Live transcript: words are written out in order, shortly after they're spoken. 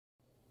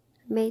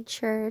made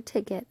sure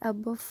to get a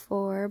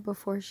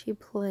before she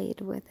played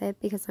with it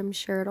because I'm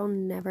sure it'll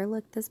never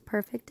look this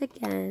perfect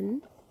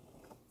again.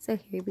 So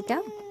here we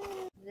go.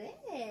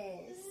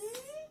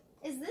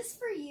 Is this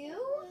for you?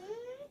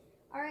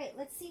 All right,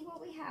 let's see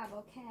what we have,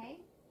 okay?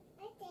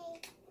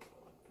 Okay.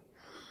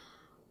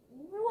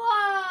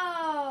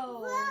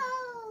 Whoa!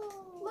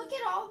 Whoa! Look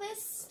at all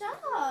this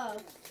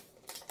stuff.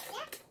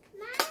 Yeah,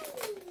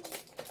 mine.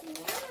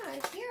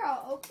 Yeah, here,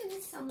 I'll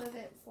open some of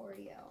it for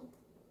you.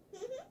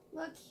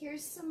 Look,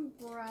 here's some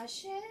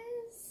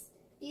brushes.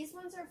 These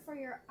ones are for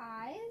your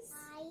eyes.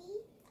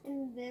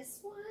 And this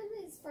one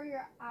is for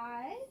your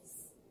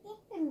eyes.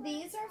 And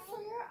these are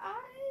for your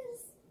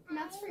eyes. And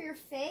that's for your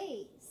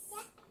face.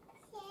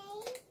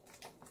 Okay.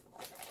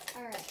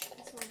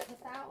 Alright, so we'll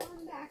put that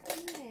one back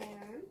in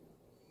there.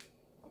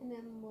 And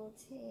then we'll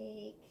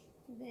take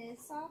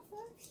this off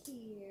of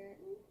here.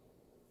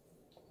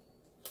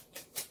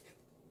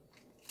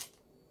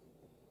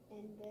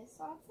 And this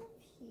off of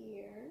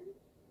here.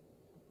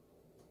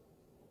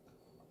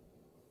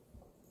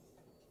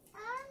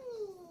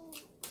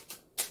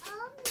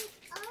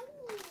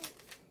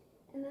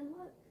 And then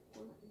look,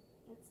 hold on,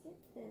 let's get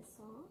this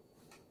off.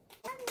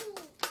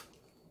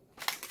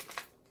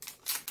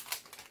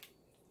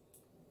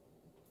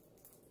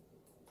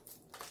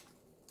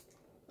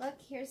 Look,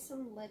 here's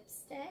some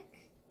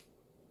lipstick.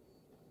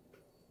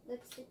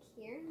 Lipstick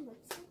here and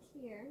lipstick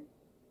here.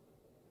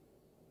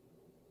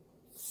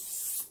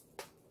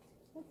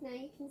 Look, now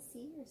you can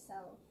see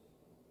yourself.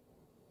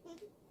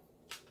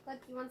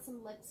 Look, you want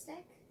some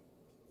lipstick?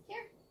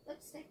 Here,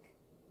 lipstick.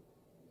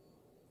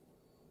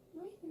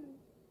 Right here.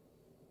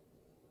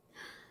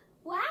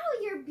 Wow,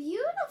 you're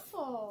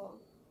beautiful.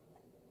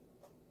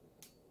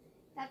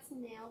 That's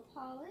nail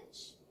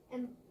polish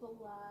and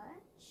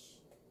blush.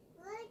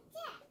 What's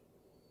that?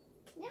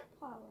 Nail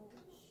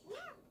polish.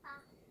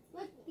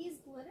 Look, these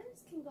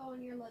glitters can go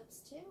on your lips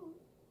too.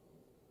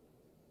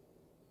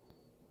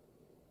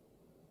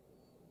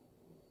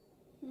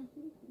 Do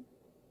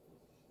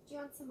you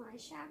want some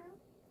eyeshadow?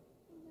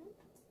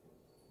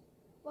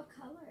 What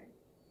color?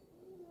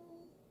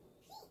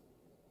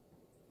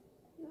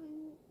 You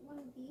want one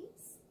of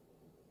these?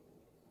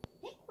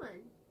 Pick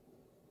one.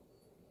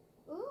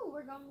 Ooh,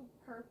 we're going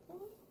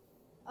purple.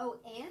 Oh,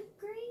 and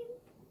green?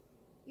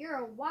 You're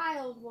a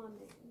wild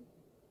woman.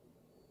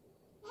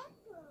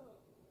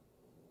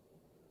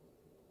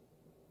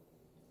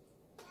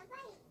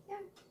 Yeah.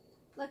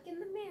 Look in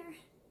the mirror.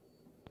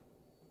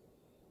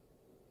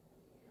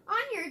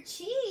 On your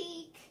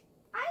cheek.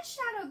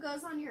 Eyeshadow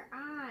goes on your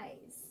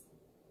eyes.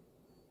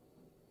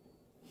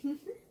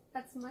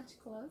 That's much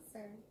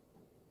closer.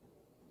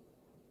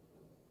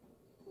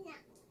 No.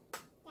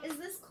 Is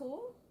this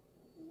cool?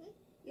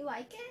 You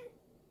like it?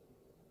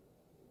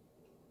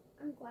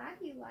 I'm glad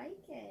you like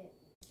it.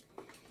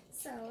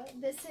 So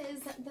this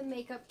is the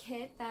makeup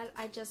kit that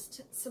I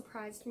just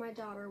surprised my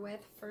daughter with.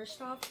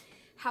 First off,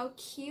 how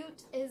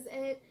cute is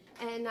it?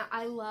 And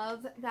I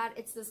love that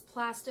it's this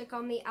plastic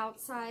on the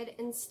outside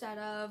instead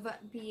of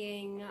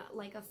being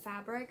like a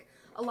fabric.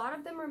 A lot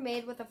of them are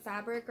made with a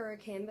fabric or a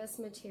canvas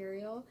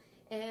material,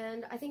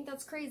 and I think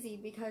that's crazy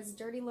because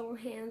dirty little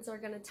hands are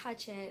gonna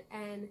touch it,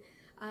 and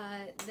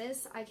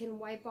this I can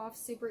wipe off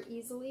super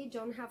easily.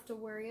 Don't have to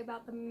worry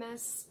about the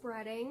mess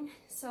spreading.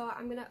 So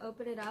I'm gonna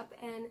open it up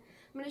and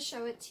I'm gonna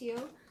show it to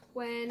you.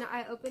 When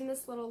I open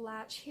this little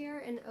latch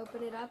here and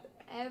open it up,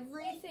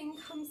 everything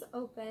comes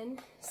open.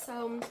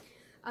 So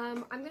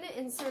I'm going to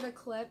insert a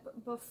clip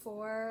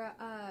before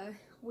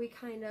we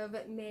kind of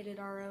made it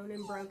our own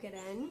and broke it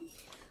in.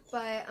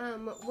 But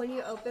when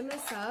you open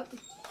this up,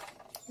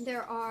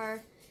 there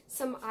are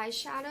some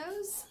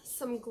eyeshadows,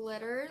 some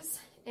glitters,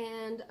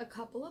 and a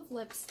couple of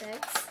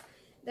lipsticks.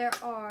 There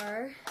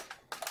are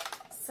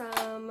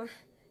some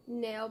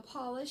nail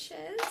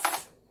polishes,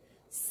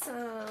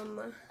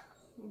 some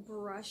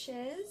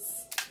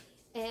brushes,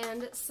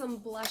 and some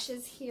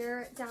blushes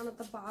here down at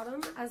the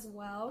bottom as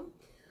well.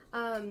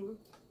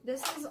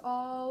 This is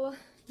all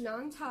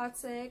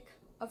non-toxic,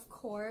 of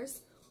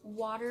course,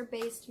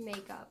 water-based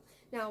makeup.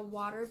 Now,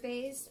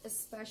 water-based,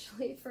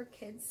 especially for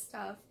kids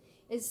stuff,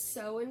 is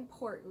so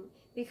important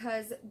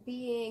because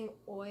being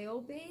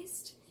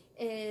oil-based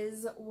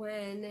is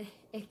when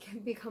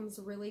it becomes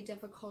really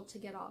difficult to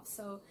get off.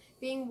 So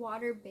being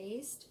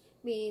water-based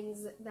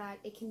means that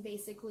it can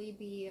basically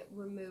be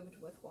removed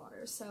with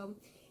water. So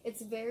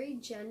it's very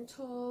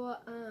gentle,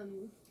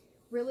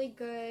 really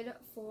good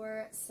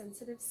for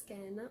sensitive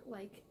skin,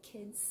 like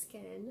kids'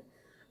 skin.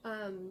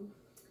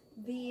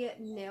 The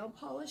nail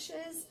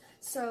polishes,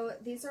 so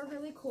these are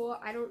really cool.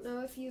 I don't know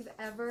if you've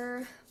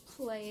ever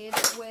played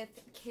with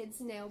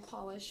kids' nail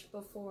polish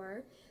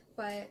before,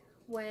 but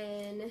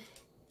when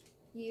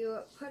you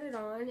put it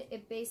on,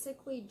 it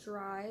basically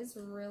dries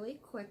really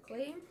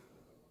quickly.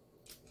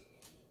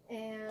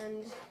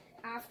 And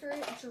after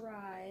it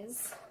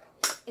dries,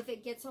 if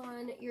it gets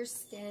on your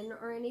skin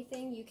or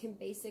anything, you can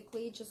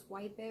basically just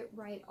wipe it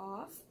right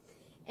off.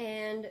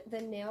 And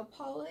the nail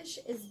polish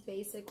is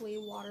basically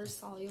water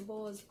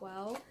soluble as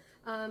well.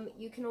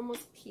 You can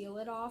almost peel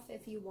it off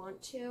if you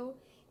want to,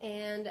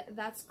 and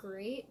that's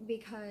great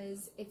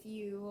because if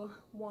you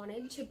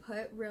wanted to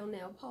put real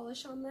nail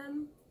polish on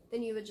them,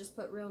 then you would just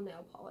put real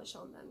nail polish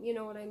on them, you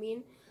know what I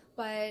mean?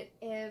 But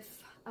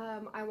if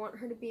I want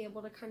her to be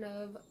able to kind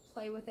of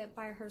play with it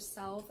by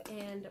herself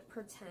and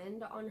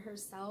pretend on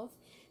herself,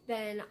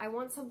 then I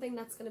want something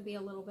that's going to be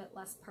a little bit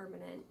less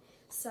permanent.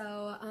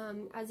 So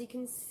as you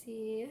can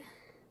see,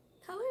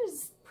 color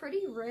is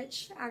pretty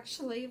rich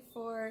actually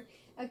for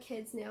a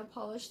kid's nail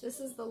polish. This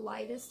is the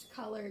lightest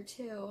color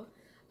too.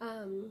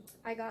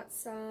 I got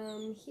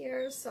some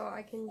here so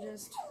I can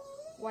just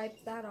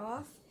wipe that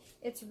off.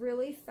 It's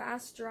really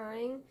fast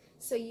drying,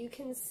 so you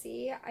can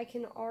see I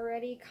can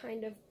already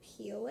kind of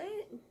peel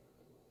it,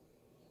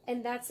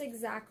 and that's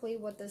exactly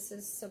what this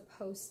is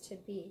supposed to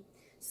be.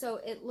 So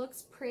it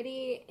looks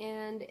pretty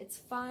and it's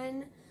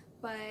fun,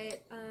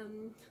 but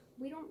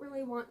we don't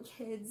really want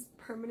kids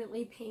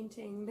permanently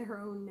painting their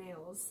own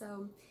nails,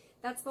 so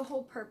that's the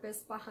whole purpose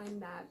behind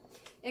that.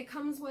 It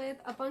comes with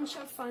a bunch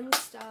of fun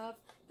stuff.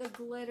 The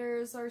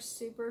glitters are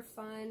super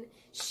fun.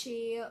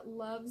 She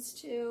loves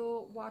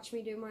to watch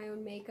me do my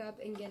own makeup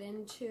and get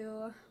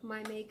into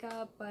my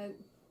makeup, but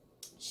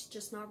she's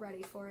just not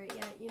ready for it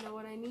yet, you know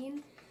what I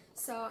mean?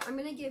 So I'm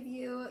going to give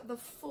you the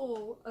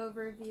full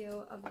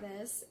overview of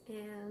this,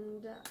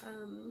 and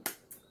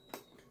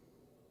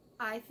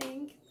I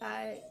think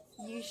that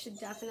you should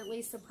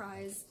definitely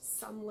surprise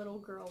some little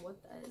girl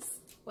with this,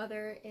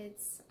 whether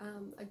it's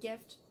a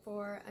gift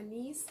for a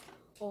niece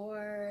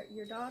or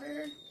your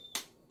daughter.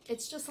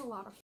 It's just a lot of fun.